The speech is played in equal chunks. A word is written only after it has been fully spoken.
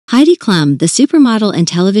Heidi Klum, the supermodel and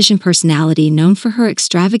television personality known for her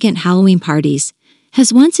extravagant Halloween parties,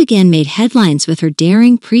 has once again made headlines with her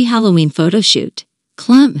daring pre-Halloween photo shoot.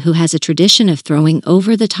 Klum, who has a tradition of throwing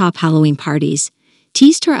over-the-top Halloween parties,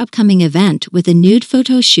 teased her upcoming event with a nude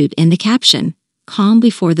photo shoot in the caption, "Calm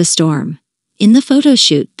before the storm." In the photo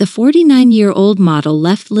shoot, the 49-year-old model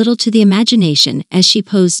left little to the imagination as she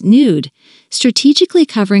posed nude, strategically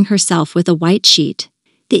covering herself with a white sheet.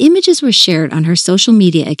 The images were shared on her social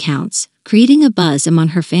media accounts, creating a buzz among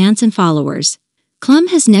her fans and followers. Klum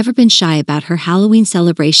has never been shy about her Halloween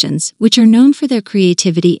celebrations, which are known for their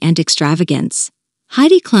creativity and extravagance.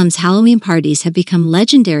 Heidi Klum's Halloween parties have become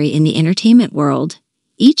legendary in the entertainment world.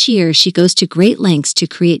 Each year, she goes to great lengths to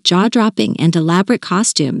create jaw-dropping and elaborate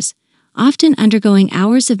costumes, often undergoing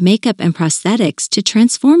hours of makeup and prosthetics to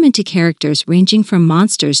transform into characters ranging from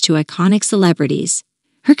monsters to iconic celebrities.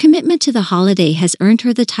 Her commitment to the holiday has earned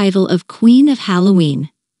her the title of Queen of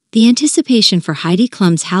Halloween. The anticipation for Heidi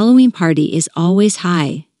Klum's Halloween party is always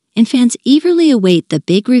high, and fans eagerly await the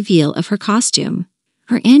big reveal of her costume.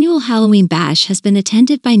 Her annual Halloween bash has been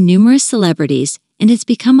attended by numerous celebrities, and it's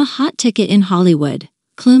become a hot ticket in Hollywood.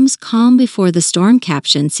 Klum's "Calm Before the Storm"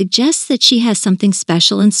 caption suggests that she has something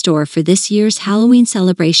special in store for this year's Halloween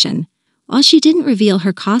celebration. While she didn't reveal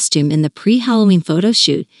her costume in the pre-Halloween photo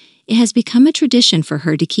shoot, it has become a tradition for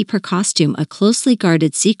her to keep her costume a closely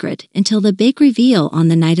guarded secret until the big reveal on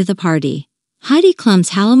the night of the party. Heidi Klum's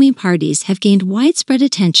Halloween parties have gained widespread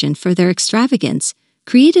attention for their extravagance,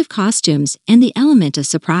 creative costumes, and the element of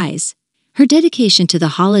surprise. Her dedication to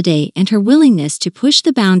the holiday and her willingness to push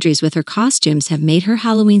the boundaries with her costumes have made her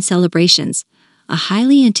Halloween celebrations a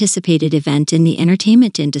highly anticipated event in the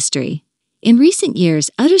entertainment industry. In recent years,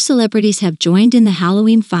 other celebrities have joined in the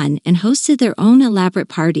Halloween fun and hosted their own elaborate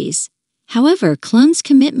parties. However, Klum's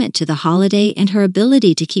commitment to the holiday and her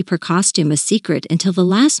ability to keep her costume a secret until the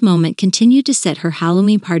last moment continue to set her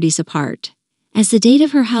Halloween parties apart. As the date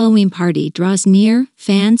of her Halloween party draws near,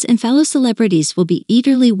 fans and fellow celebrities will be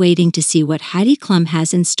eagerly waiting to see what Heidi Klum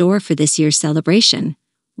has in store for this year's celebration.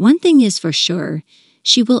 One thing is for sure,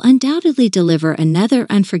 she will undoubtedly deliver another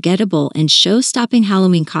unforgettable and show-stopping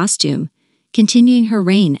Halloween costume, continuing her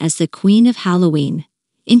reign as the Queen of Halloween.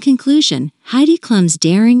 In conclusion, Heidi Klum's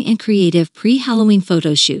daring and creative pre-Halloween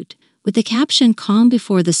photo shoot, with the caption "Calm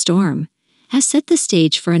Before the Storm," has set the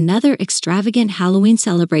stage for another extravagant Halloween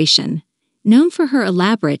celebration. Known for her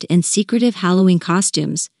elaborate and secretive Halloween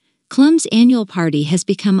costumes, Klum's annual party has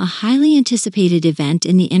become a highly anticipated event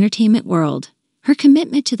in the entertainment world. Her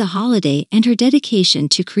commitment to the holiday and her dedication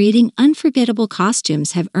to creating unforgettable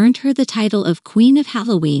costumes have earned her the title of Queen of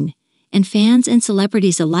Halloween, and fans and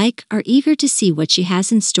celebrities alike are eager to see what she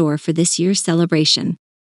has in store for this year's celebration.